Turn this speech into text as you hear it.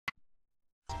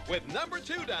With number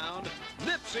 2 down,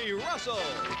 Nipsey Russell.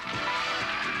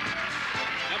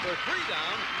 Number 3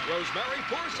 down, Rosemary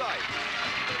Forsythe.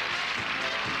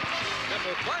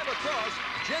 Number 5 across,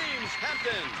 James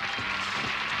Hampton.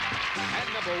 And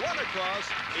number 1 across,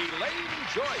 Elaine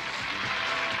Joyce.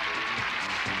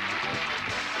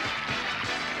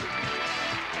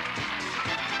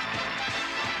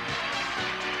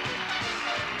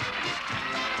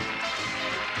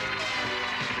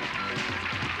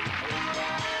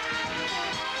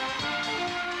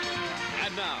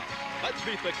 And now, let's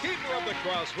meet the keeper of the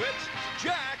Cross-Wits,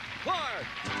 Jack Clark.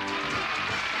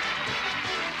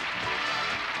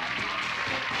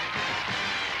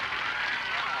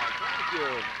 Thank you.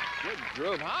 Good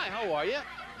groove. Hi, how are you?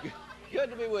 Good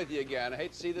to be with you again. I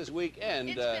hate to see this weekend.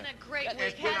 It's been a great week,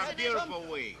 It's been hasn't a beautiful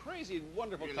week. Crazy,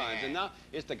 wonderful Really times. has. And now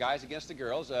it's the guys against the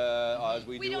girls, as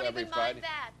we do don't every even Friday.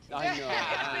 mind that. I know.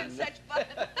 It's been such fun.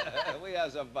 We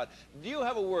have some fun. Do you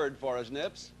have a word for us,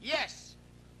 Nips? Yes.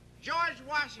 George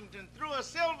Washington threw a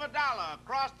silver dollar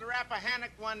across the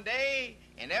Rappahannock one day,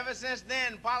 and ever since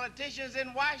then, politicians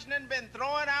in Washington been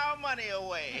throwing our money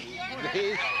away.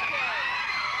 Please.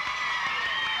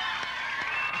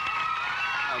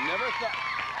 I never thought.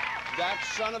 That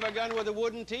son of a gun with the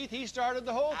wooden teeth, he started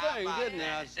the whole thing, didn't he?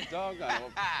 That's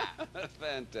doggone.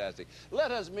 Fantastic.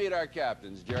 Let us meet our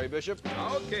captains, Jerry Bishop.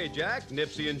 Okay, Jack,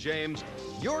 Nipsey and James,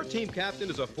 your team captain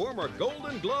is a former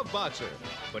Golden Glove boxer,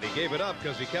 but he gave it up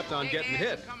because he kept on getting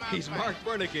hit. He's Mark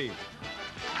Bernicke. Elaine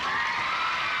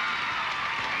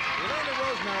and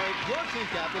Rosemary, your team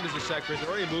captain is a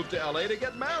secretary who moved to L.A. to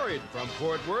get married. From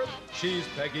Fort Worth, she's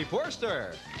Peggy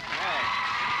Forster.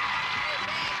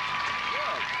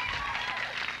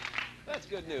 That's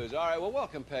good news. All right, well,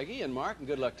 welcome, Peggy and Mark, and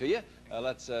good luck to you.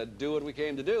 Let's do what we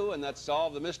came to do, and that's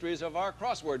solve the mysteries of our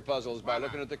crossword puzzles by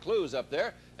looking at the clues up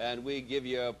there. And we give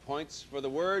you points for the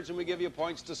words, and we give you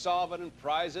points to solve it and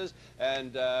prizes.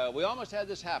 And we almost had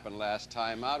this happen last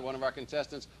time out. One of our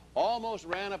contestants almost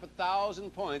ran up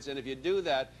 1,000 points, and if you do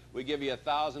that, we give you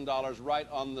 $1,000 right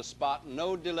on the spot,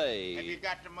 no delay. Have you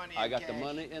got the money in I got cash? the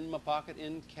money in my pocket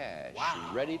in cash.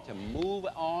 Wow. Ready to move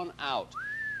on out.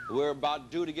 We're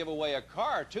about due to give away a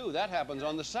car, too. That happens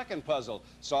on the second puzzle.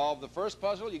 Solve the first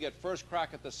puzzle, you get first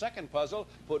crack at the second puzzle,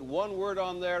 put one word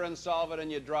on there and solve it, and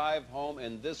you drive home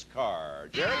in this car.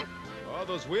 Jerry? Oh,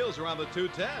 those wheels are on the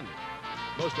 210.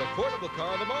 Most affordable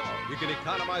car of them all. You can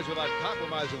economize without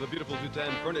compromise with the beautiful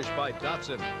 210 furnished by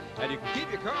Datsun. And you can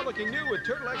keep your car looking new with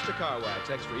Turtle Extra Car Wax.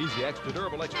 Extra easy, extra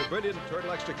durable, extra brilliant.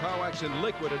 Turtle Extra Car Wax in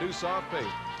liquid, a new soft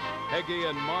paint. Peggy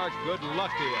and Mark, good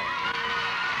luck to you.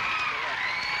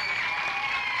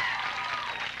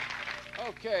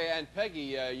 Okay, and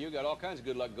Peggy, you got all kinds of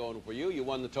good luck going for you. You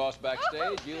won the toss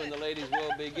backstage. You and the ladies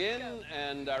will begin.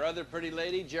 And our other pretty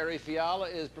lady, Jerry Fiala,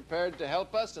 is prepared to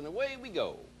help us, and away we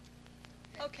go.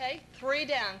 Okay, 3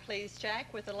 down, please,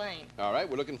 Jack, with Elaine. All right,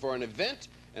 we're looking for an event,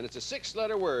 and it's a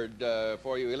 6-letter word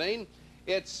for you, Elaine.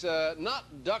 It's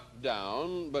not duck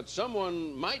down, but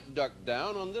someone might duck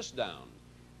down on this down.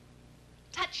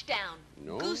 Touchdown.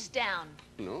 No. Goose down.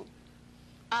 No.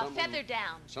 Feather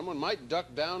down. Someone might duck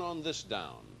down on this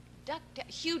down.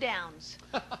 Hugh Downs.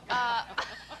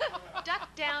 Duck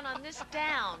down on this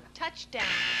down. Touchdown.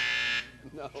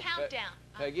 No. Countdown.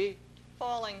 Peggy?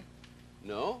 Falling.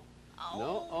 No? Oh,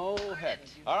 No? Oh, darn heck. it.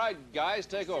 All right, guys,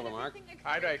 take over, Mark.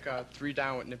 I'd like 3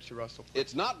 down with Nipsey Russell.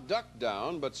 It's not duck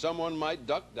down, but someone might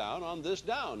duck down on this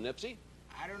down, Nipsey.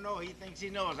 I don't know. He thinks he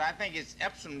knows. I think it's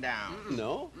Epsom down.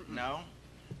 No? No.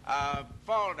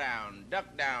 Fall down,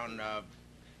 duck down,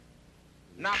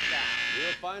 knock down.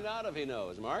 We'll find out if he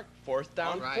knows, Mark. 4th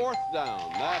down? On 4th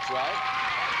down, that's right.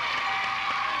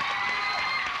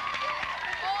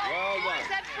 Well Oh, done. is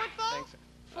that football?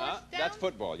 Thanks. That's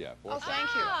football, yeah. Oh, Fourth.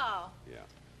 thank you. Oh. Yeah.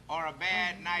 Or a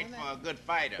bad night for a good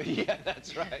fighter. Yeah,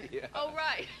 that's right, yeah. Oh,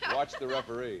 right. Watch the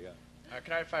referee, yeah.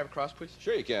 Can I have 5 across, please?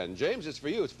 Sure you can. James, it's for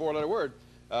you. It's a 4-letter word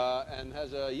and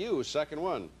has a U, second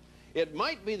one. It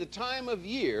might be the time of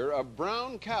year a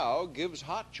brown cow gives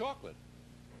hot chocolate.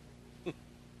 The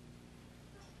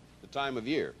time of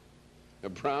year. A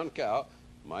brown cow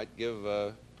might give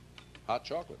hot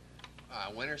chocolate.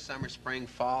 Winter, summer, spring,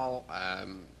 fall,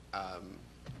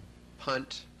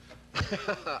 punt.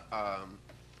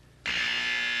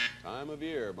 Time of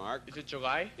year, Mark. Is it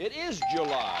July? It is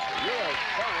July. You're a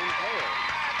fine player.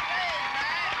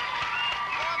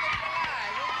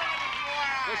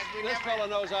 This fella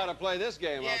knows how to play this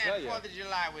game, I'll tell you. Yeah, 4th of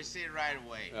July, we see it right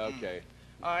away. Okay.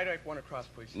 I'd like 1 across,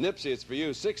 please. Nipsey, it's for you.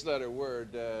 6-letter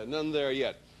word, none there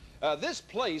yet. This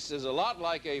place is a lot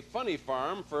like a funny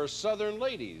farm for Southern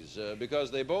ladies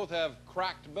because they both have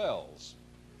cracked bells.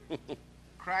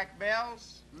 Crack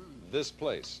bells? this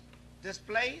place. This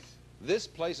place? This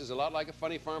place is a lot like a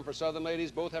funny farm for Southern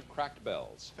ladies. Both have cracked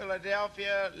bells.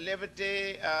 Philadelphia,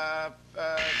 Liberty,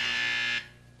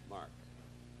 Mark.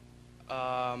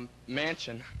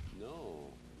 Mansion. No.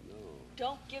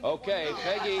 Don't give Okay, me one.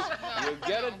 Peggy, you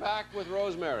get it back with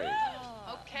Rosemary.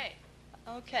 Okay.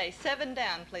 Okay, 7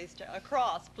 down, please.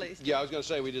 Across, please. Yeah, I was going to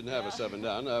say we didn't have a 7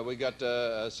 down. We got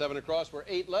 7 across where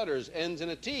 8 letters, ends in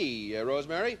a T.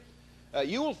 Rosemary,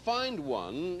 you will find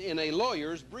one in a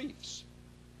lawyer's briefs.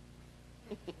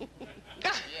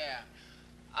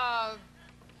 Yeah.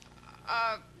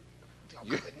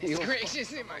 You'll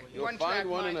Gracious. You'll find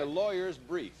one in a lawyer's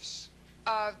briefs.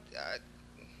 I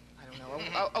don't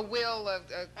know. A will, a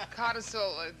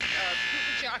codicil, a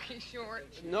jockey short.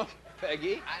 No,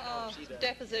 Peggy.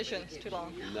 Depositions, too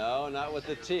long. No, not with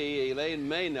the T. Elaine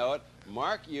may know it.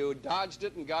 Mark, you dodged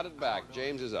it and got it back.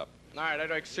 James is up. All right, I'd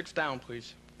like 6 down,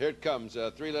 please. Here it comes.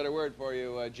 A 3-letter word for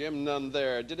you, Jim. None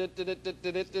there. This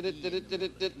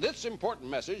important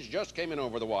message just came in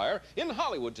over the wire. In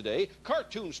Hollywood today,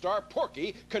 cartoon star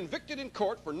Porky convicted in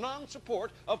court for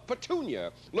non-support of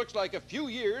Petunia. Looks like a few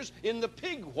years in the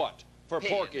pig what for Pen.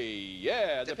 Porky?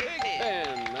 Yeah, the pig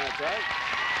pen. pen. That's right.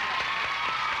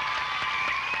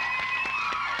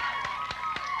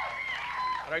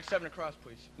 I'd like 7 across,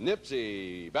 please.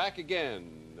 Nipsey, back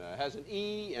again. Has an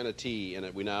E and a T in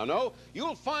it, we now know.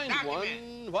 You'll find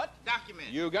Document. one. What? Document.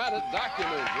 You got it.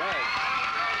 Document, right.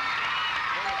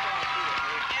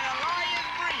 In a lawyer's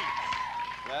brief.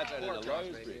 That's it, in a Across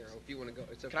lawyer's right brief. here, if you want to go.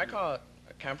 It's up Can I to call a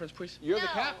conference, please? You're the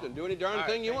No. captain. Do any darn All right,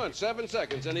 thing you thank want. 7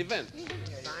 seconds, an event. you.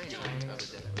 Sign of the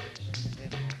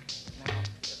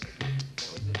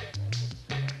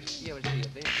Yeah, it's the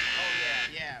event.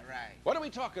 Yeah, right. What are we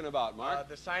talking about, Mark?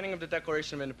 The signing of the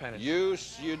Declaration of Independence. You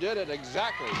did it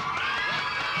exactly.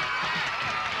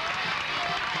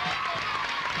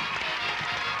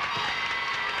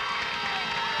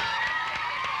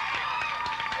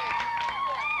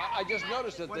 I just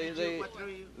noticed that What threw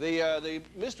you? the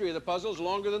mystery of the puzzle is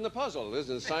longer than the puzzle,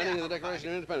 isn't it? Signing of the Declaration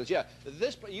of Independence. Yeah,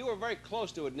 you were very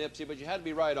close to it, Nipsey, but you had to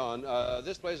be right on.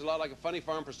 This place is a lot like a funny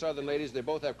farm for Southern ladies. They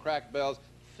both have cracked bells.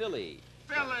 Philly.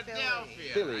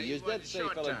 Philadelphia. Philly. You It was did a say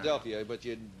short term. Philadelphia, but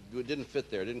you didn't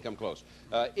fit there. Didn't come close.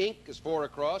 Ink is 4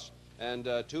 across, and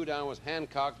 2 down was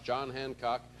Hancock, John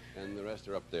Hancock, and the rest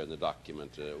are up there in the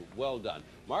document. Well done.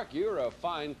 Mark, you're a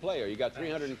fine player. You got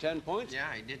 310 points. Yeah,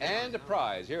 I did. And a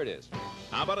prize. Here it is.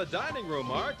 How about a dining room,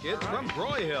 Mark? It's from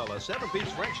Broyhill, a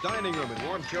 7-piece French dining room in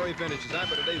warm cherry finish designed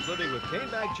for today's living with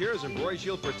cane-back chairs and Broy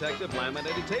Shield protective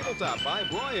laminated tabletop by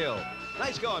Broyhill.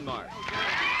 Nice going, Mark.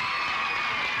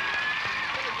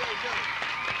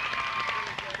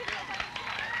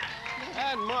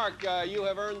 And Mark, you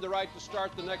have earned the right to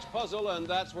start the next puzzle, and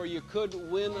that's where you could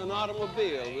win an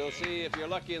automobile. We'll see if you're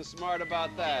lucky and smart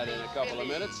about that in a couple of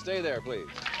minutes. Stay there, please.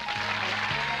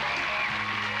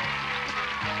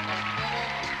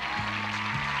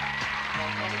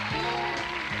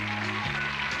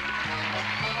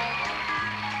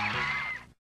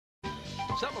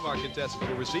 Some of our contestants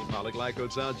will receive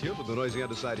polyglycode sound shield with the noisy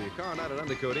underside of your car, not an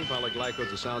undercoating.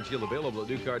 Polyglycode's a sound shield available at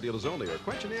new car dealers only. Or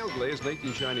Quencher Nail Glaze,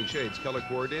 18 shining shades, color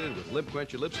coordinated with Lip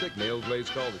Quencher lipstick. Nail glaze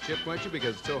called the Chip Quencher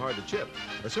because it's so hard to chip.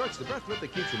 Or Sorts, the breath mint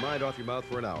that keeps your mind off your mouth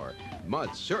for an hour.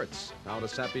 Muds, Shirts, now in a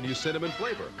sappy new cinnamon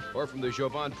flavor. Or from the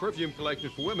Jovan Perfume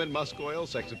Collection for women, Musk Oil,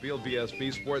 Sex Appeal,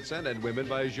 VSP, Sports Scent, and Women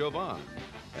by Jovan.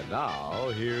 And now,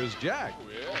 here's Jack.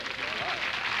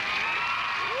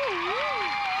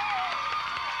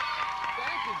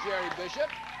 Thank you, Jerry Bishop.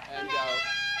 And,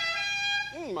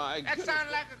 my That goodness.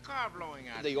 sounded like a car blowing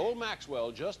out. The old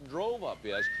Maxwell just drove up,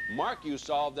 yes. Mark, you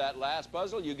solved that last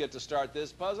puzzle. You get to start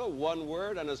this puzzle. 1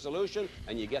 word and a solution,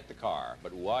 and you get the car.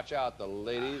 But watch out, the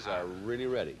ladies are really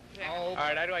ready. All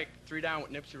right, I'd like 3 down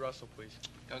with Nipsey Russell, please.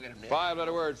 Go get him, Nick.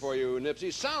 5-letter word for you,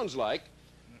 Nipsey. Sounds like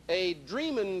a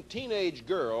dreaming teenage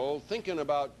girl thinking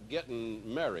about getting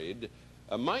married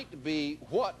might be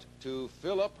what to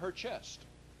fill up her chest?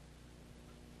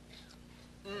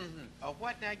 Oh,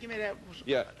 what now? Give me that.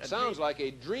 Yeah, sounds like a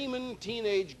dreaming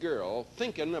teenage girl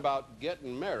thinking about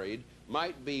getting married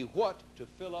might be what to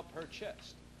fill up her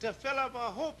chest? To fill up a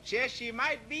hope chest, she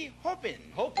might be hoping.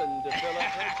 Hoping to fill up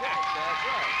her chest, that's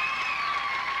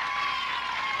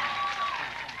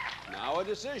right. Now a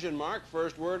decision, Mark.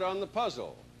 First word on the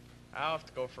puzzle. I'll have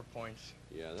to go for points.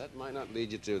 Yeah, that might not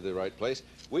lead you to the right place.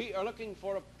 We are looking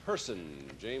for a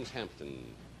person, James Hampton.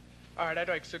 All right, I'd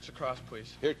like 6 across,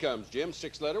 please. Here it comes, Jim.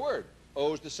 6-letter word.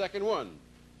 O's the second one.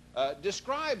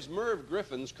 Describes Merv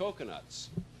Griffin's coconuts.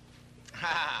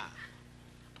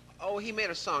 Oh, he made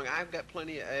a song. I've got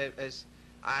plenty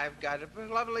I've got a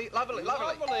lovely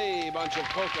Lovely bunch of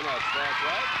coconuts, that's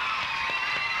right.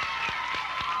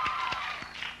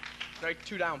 I'd like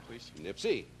 2 down, please.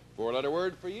 Nipsey, 4-letter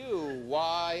word for you.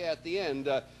 Y at the end.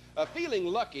 Feeling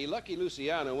lucky, Lucky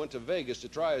Luciano went to Vegas to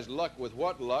try his luck with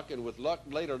what luck, and with luck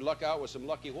later luck out with some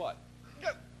lucky what?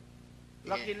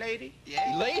 Lucky lady?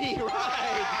 Yeah. Lady, right.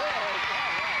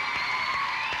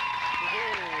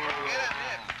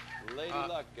 Yes. Lady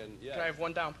Luck, and yeah. Can I have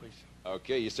 1 down, please?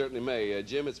 Okay, you certainly may.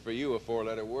 Jim, it's for you, a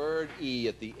 4-letter word, E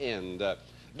at the end.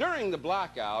 During the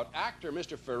blackout, actor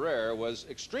Mr. Ferrer was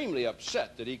extremely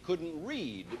upset that he couldn't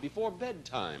read before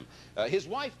bedtime. His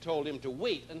wife told him to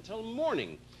wait until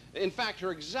morning. In fact,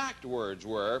 her exact words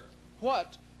were,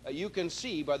 "What you can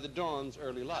see by the dawn's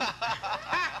early light."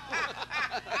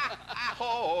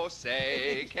 Oh,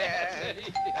 say, cat.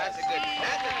 That's a good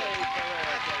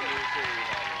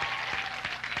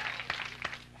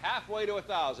Halfway to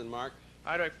 1,000, Mark.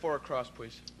 I'd like 4 across,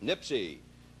 please. Nipsey.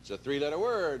 It's a 3-letter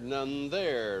word, none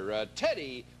there.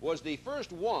 Teddy was the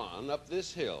first one up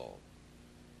this hill.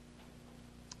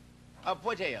 Up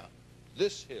what hill?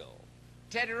 This hill.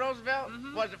 Teddy Roosevelt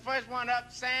was the first one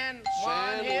up San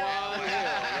Juan San Hill. Juan Hill.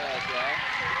 That's right.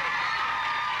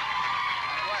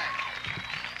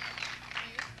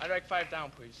 I'd like 5 down,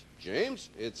 please. James,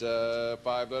 it's a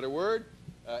 5-letter word,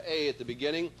 A at the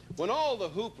beginning. When all the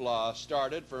hoopla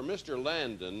started for Mr.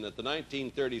 Landon at the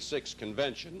 1936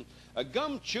 convention, a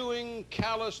gum-chewing,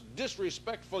 callous,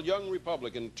 disrespectful young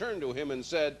Republican turned to him and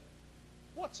said,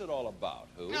 "What's it all about,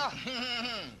 Who?"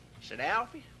 Said,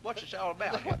 Alfie, what's this all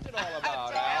about? What's it all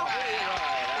about, Alf? Right, Alf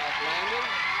Landon.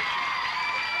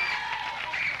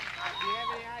 Do you have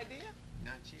any idea?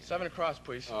 Not you. 7 across,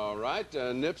 please. All right,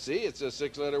 Nipsey, it's a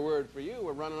 6-letter word for you.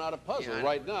 We're running out of puzzle Yeah,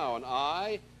 right now. An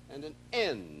I and an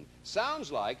N.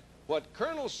 Sounds like what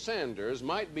Colonel Sanders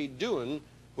might be doing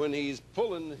when he's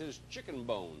pulling his chicken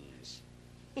bones.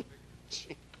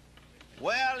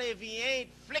 Well, if he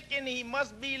ain't flicking, he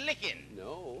must be licking.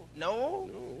 No, No?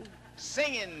 no.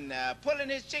 Singing, pulling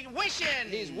his chicken, wishing.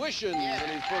 He's wishing when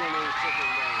he's pulling his chicken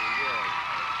bones. Yeah.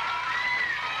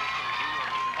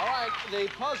 All right, the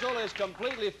puzzle is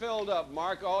completely filled up,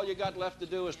 Mark. All you got left to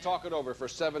do is talk it over for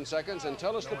 7 seconds and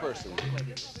tell us the person.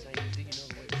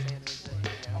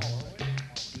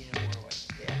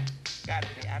 Got to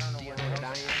be. I don't know what it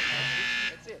is.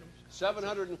 That's it.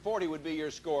 740 would be your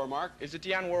score, Mark. Is it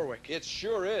Dionne Warwick? It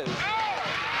sure is.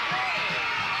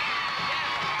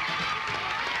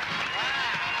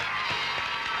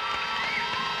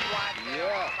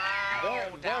 Yeah.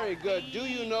 Very good. Do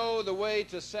you know the way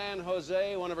to San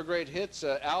Jose? One of her great hits,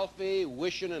 Alfie,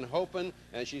 Wishin' and Hopin',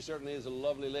 and she certainly is a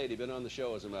lovely lady. Been on the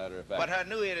show, as a matter of fact. But her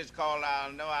new hit is called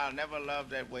I'll Know I'll Never Love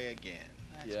That Way Again.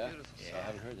 yeah? beautiful. I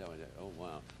haven't heard that one yet. Oh,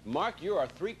 wow. Mark, you are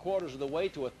 3/4 of the way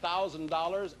to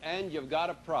 $1,000, and you've got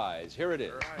a prize. Here it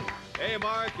is. Hey,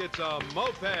 Mark, it's a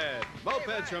moped.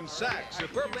 Mopeds from Sachs.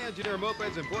 Superbly engineered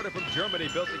mopeds imported from Germany,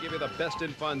 built to give you the best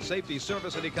in fun, safety,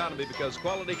 service, and economy, because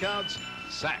quality counts.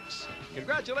 Sachs.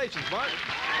 Congratulations, Mark.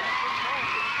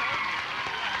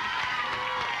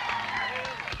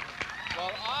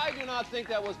 Well, I do not think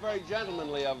that was very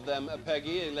gentlemanly of them,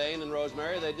 Peggy, Elaine, and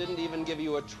Rosemary. They didn't even give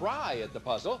you a try at the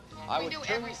puzzle. We knew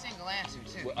every single answer,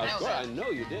 too. Well, of course, I know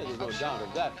you did. There's no doubt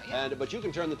of that. But you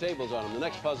can turn the tables on them. The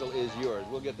next puzzle is yours.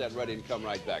 We'll get that ready and come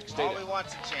right back. Stay All there. we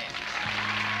want's a chance.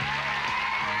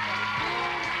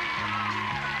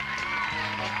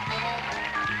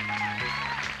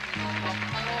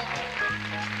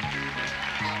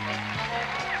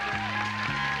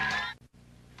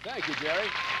 Thank you, Jerry.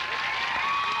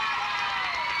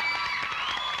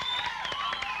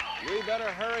 We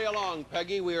better hurry along,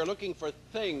 Peggy. We are looking for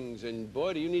things, and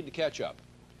boy, do you need to catch up.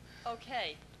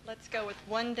 Okay, let's go with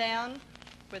 1 down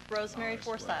with Rosemary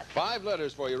Forsythe. 5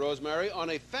 letters for you, Rosemary. On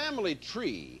a family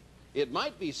tree, it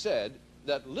might be said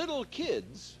that little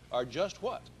kids are just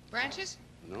what? Branches?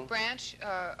 No. Branch,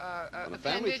 On a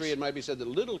family tree, it might be said that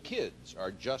little kids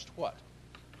are just what?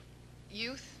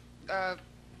 youth,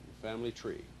 Family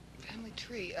tree. family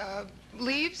tree,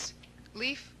 leaves,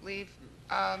 leaf,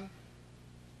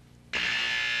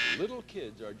 Little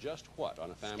kids are just what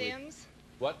on a family? Stems?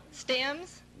 What?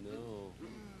 Stems? No.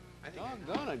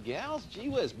 Doggone it, gals. Gee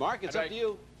whiz. Mark, it's I'd up to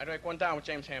you. I'd like 1 down with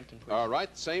James Hampton, please. All right,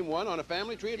 same one. On a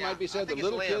family tree, it might be said that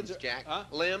little kids are... Jack. Huh?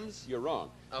 Limbs. You're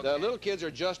wrong. The Okay. little kids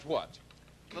are just what?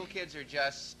 Little kids are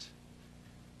just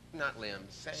not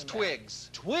limbs. Same It's as. twigs.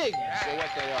 Twigs are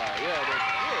what they are. Yeah, they're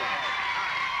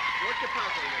Work the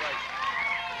puzzle. Right.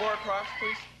 4 across,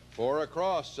 please. 4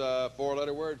 across.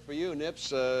 4-letter word for you,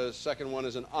 Nips. Second one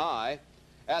is an I.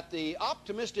 At the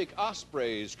Optimistic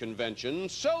Ospreys convention,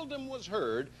 seldom was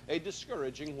heard a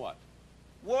discouraging what?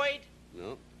 Wait.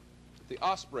 No. At the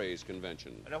Ospreys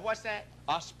convention. What's that?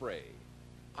 Osprey.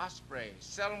 Osprey.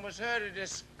 Seldom was heard a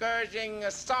discouraging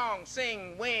song,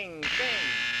 sing, wing, sing.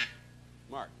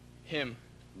 Mark. Him.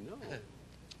 No.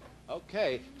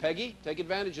 Okay, Peggy, take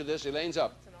advantage of this. Elaine's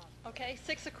up. Okay,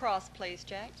 6 across, please,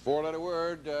 Jack. Four-letter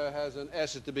word has an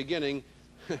S at the beginning.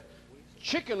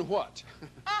 Chicken what?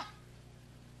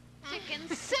 Chicken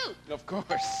soup. Of course.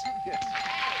 Yes.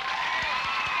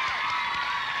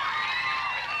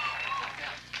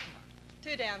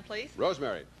 2 down, please.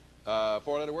 Rosemary.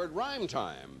 Four-letter word, rhyme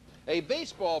time. A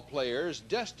baseball player's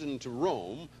destined to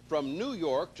roam from New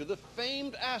York to the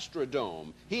famed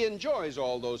Astrodome. He enjoys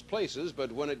all those places,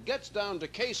 but when it gets down to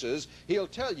cases, he'll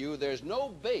tell you there's no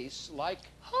base like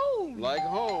Home. like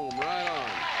home. Right on.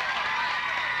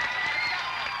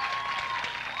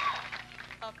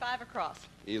 5 across.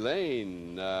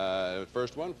 Elaine,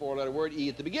 first one, four-letter word, E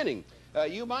at the beginning.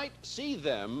 You might see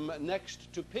them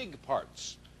next to pig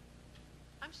parts.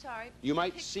 I'm sorry. You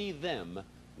might see them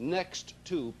next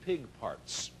to pig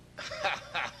parts.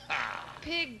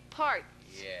 Pig part.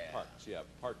 Yeah. Parts, yeah,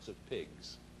 parts of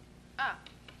pigs. Ah,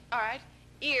 all right.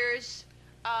 Ears.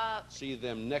 See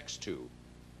them next to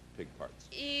pig parts.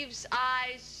 Eaves,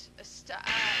 eyes.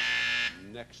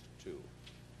 Next to.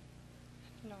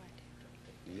 No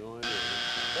idea. No idea.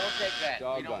 Don't take that. We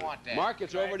Doggone don't it. want that. Mark,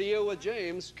 it's over to you with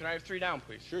James. Can I have 3 down,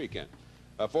 please? Sure you can.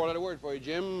 A four-letter word for you,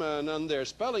 Jim. None there.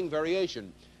 Spelling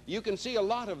variation. You can see a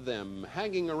lot of them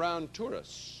hanging around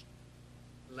tourists.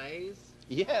 Lays.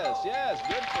 Yes, yes.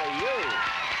 Good for you.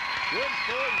 Good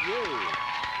for you.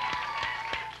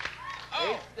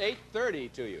 Oh.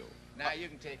 8:30 to you. Now you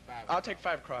can take 5. I'll take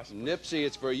 5 across. Nipsey,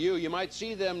 it's for you. You might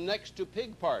see them next to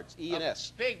pig parts. E and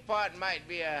S. Pig part might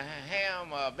be a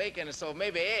ham, bacon, or so,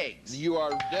 maybe eggs. You are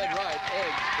dead right.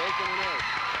 Eggs, bacon, and eggs.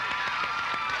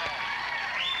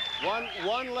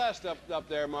 One less up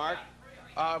there, Mark.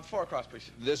 4 across, please.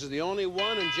 This is the only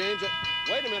one, and James.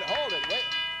 Wait a minute. Hold it. Wait.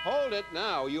 Hold it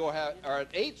now. You are at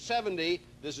 870.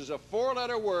 This is a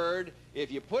four-letter word.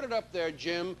 If you put it up there,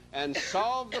 Jim, and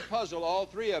solve the puzzle, all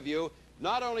three of you,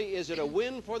 not only is it a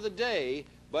win for the day,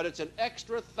 but it's an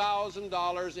extra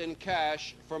 $1,000 in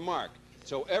cash for Mark.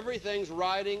 So everything's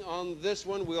riding on this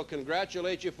one. We'll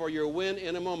congratulate you for your win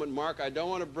in a moment, Mark. I don't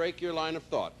want to break your line of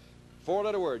thought.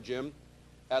 Four-letter word, Jim.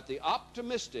 At the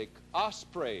optimistic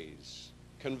Ospreys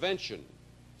convention,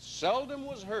 seldom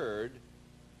was heard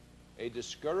a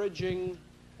discouraging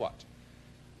what?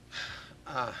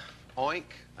 Oink.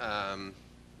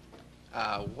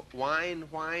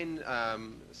 Wine.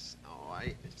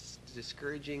 It's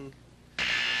discouraging.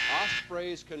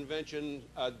 Ospreys convention,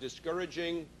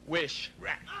 discouraging. Wish.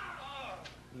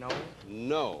 No.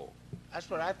 No. That's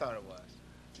what I thought it was.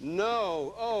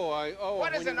 No.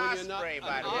 What is when an you're not- osprey,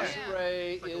 by the An way?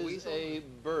 osprey Like a is weasel? a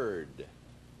bird.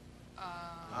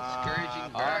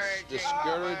 Discouraging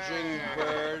Discouraging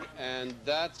bird, and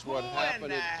that's what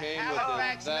happened. It came with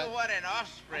Halifax that. knew what an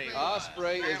osprey was.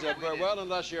 Osprey is a bird. Well,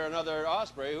 unless you're another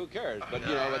osprey, who cares? But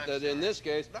you know, but in this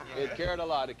case, it cared a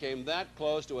lot. It came that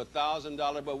close to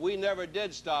 $1,000, but we never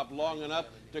did stop long enough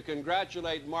to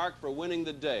congratulate Mark for winning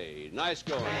the day. Nice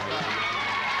going.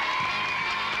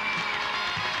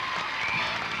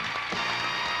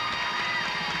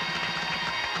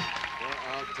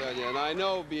 I'll tell you, and I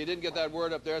know you didn't get that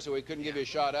word up there, so we couldn't give you a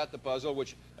shot at the puzzle,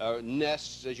 which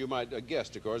nests, as you might have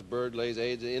guessed, of course. Bird lays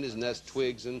eggs in his nest,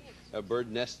 twigs, and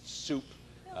bird nests soup,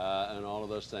 and all of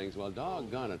those things. Well,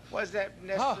 doggone it. What's that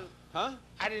nest soup? Huh?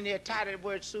 I didn't hear title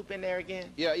word soup in there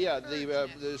again. Yeah.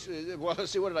 Well,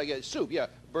 let's see, what did I get? Soup. Yeah,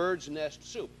 bird's nest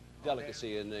soup.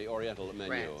 Delicacy in the Oriental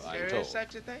menu, I'm There told. is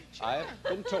such a thing? I've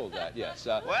been told that, yes.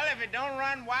 Well, if it don't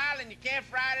run wild and you can't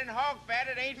fry it in hog fat,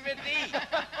 it ain't fit to eat.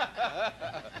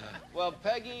 Well,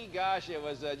 Peggy, gosh, it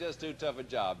was just too tough a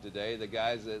job today. The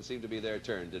guys seemed to be their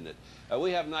turn, didn't it?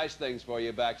 We have nice things for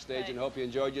you backstage, and hope you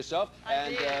enjoyed yourself. I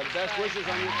did. Best wishes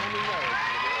on your coming marriage.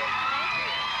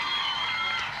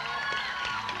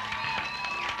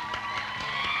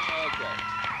 Okay.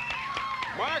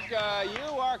 Mark,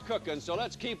 you are cooking, so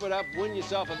let's keep it up. Win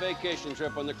yourself a vacation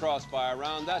trip on the Crossfire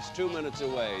round. That's 2 minutes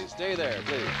away. Stay there,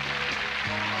 please.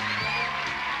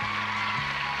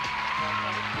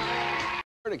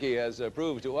 Wernicke has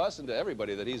proved to us and to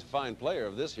everybody that he's a fine player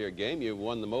of this here game. You've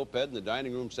won the moped and the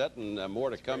dining room set, and more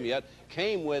to come yet.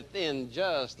 Came within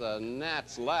just a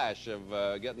gnat's lash of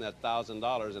getting that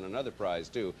 $1,000 and another prize,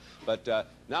 too. But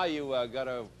now you got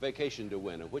a vacation to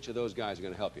win. And which of those guys are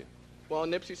going to help you? Well,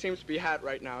 Nipsey seems to be hot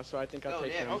right now, so I think I'll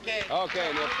take him. Okay.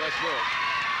 Okay, Nip, let's do it.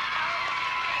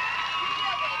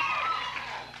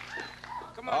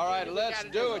 Come on, All right. right, let's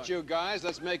do it, you guys.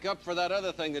 Let's make up for that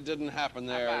other thing that didn't happen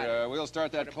there. We'll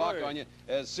start that clock on you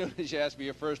as soon as you ask me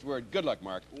your first word. Good luck,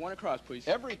 Mark. One across, please.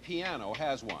 Every piano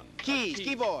has one. Keys,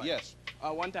 keyboard. Yes.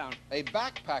 One down. A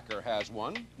backpacker has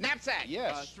one. Knapsack.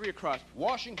 Yes. Three across.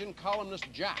 Washington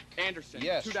columnist Jack. Anderson.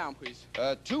 Yes. Two down, please.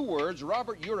 2 words,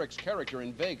 Robert Urich's character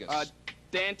in Vegas.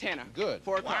 Dan Tanner. Good.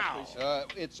 Four across, Wow.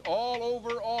 please. It's all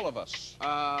over all of us.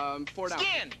 4 down.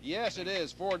 Skin. Yes, it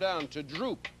is. 4 down. To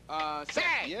droop.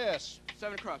 Sag. Yes.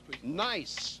 7 across, please.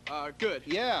 Nice. Good.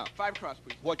 Yeah. 5 across,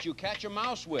 please. What you catch a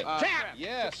mouse with. Trap.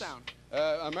 Yes. 6 down.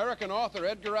 American author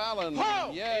Edgar Allan.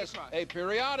 Whoa. Yes. 8 across. A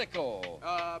periodical.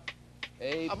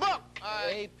 A book.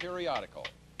 A periodical.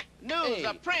 News.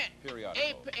 A print. Periodical.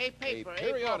 A paper. A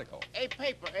periodical. A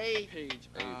paper. A Page.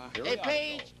 periodical. a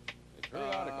page. A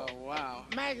periodical. Wow.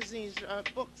 Magazines.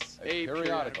 Books. A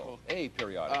periodical. A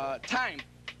periodical. Time.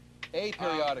 A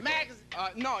periodical. Magazine.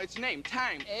 No, it's name.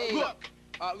 Time. A. Look.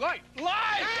 Life.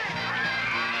 Life!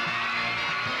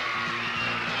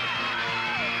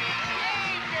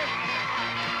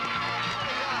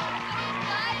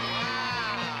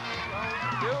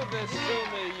 Do this to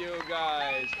me, you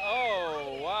guys.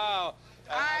 Oh, wow.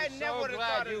 I'm never so would've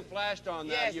glad thought you of- flashed on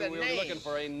that. Yes, We a were name. looking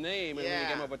for a name, and we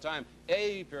Yeah. came up with time.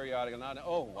 A periodical, not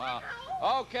oh, wow.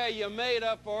 Okay, you made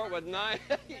up for it with 9.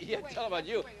 Yeah, tell about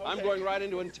you. I'm going right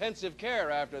into intensive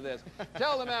care after this.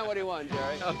 Tell the man what he won,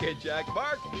 Jerry. Okay, Jack.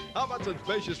 Mark, how about some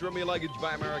spacious, roomy luggage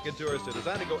by American Tourister?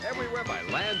 Designed to go everywhere by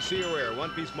land, sea, or air.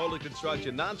 One-piece molded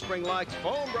construction, non-spring locks,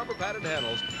 foam rubber padded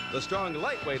handles. The strong,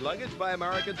 lightweight luggage by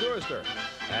American Tourister.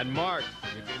 And Mark,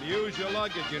 you can use your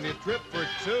luggage on your trip for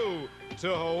 2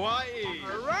 to Hawaii.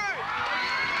 All right.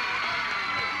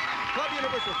 Club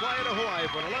Universe will fly you to Hawaii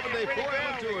for an 11-day,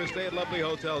 4-hour tour. Stay at lovely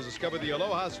hotels. Discover the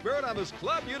Aloha spirit on this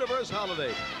Club Universe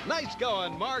holiday. Nice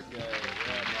going, Mark. Yeah, Mark.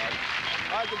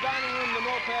 All right, the dining room, the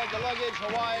moped, the luggage,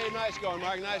 Hawaii. Nice going,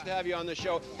 Mark. Nice to have you on the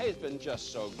show. Hey, it's been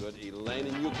just so good, Elaine.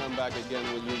 And you come back again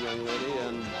with you, young lady,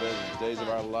 and the days of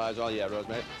our lives. Oh, yeah,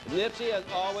 Rosemary. Nipsey, as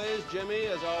always. Jimmy,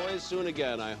 as always. Soon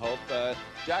again, I hope.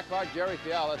 Jack Clark, Jerry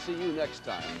Fiala. See you next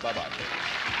time. Bye-bye.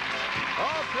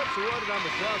 All trips awarded on the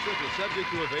Cross-Wits are subject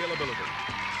to availability.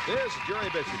 This is Jerry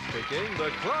Bishop speaking.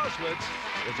 The Cross-Wits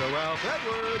is a Ralph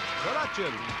Edwards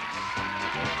production.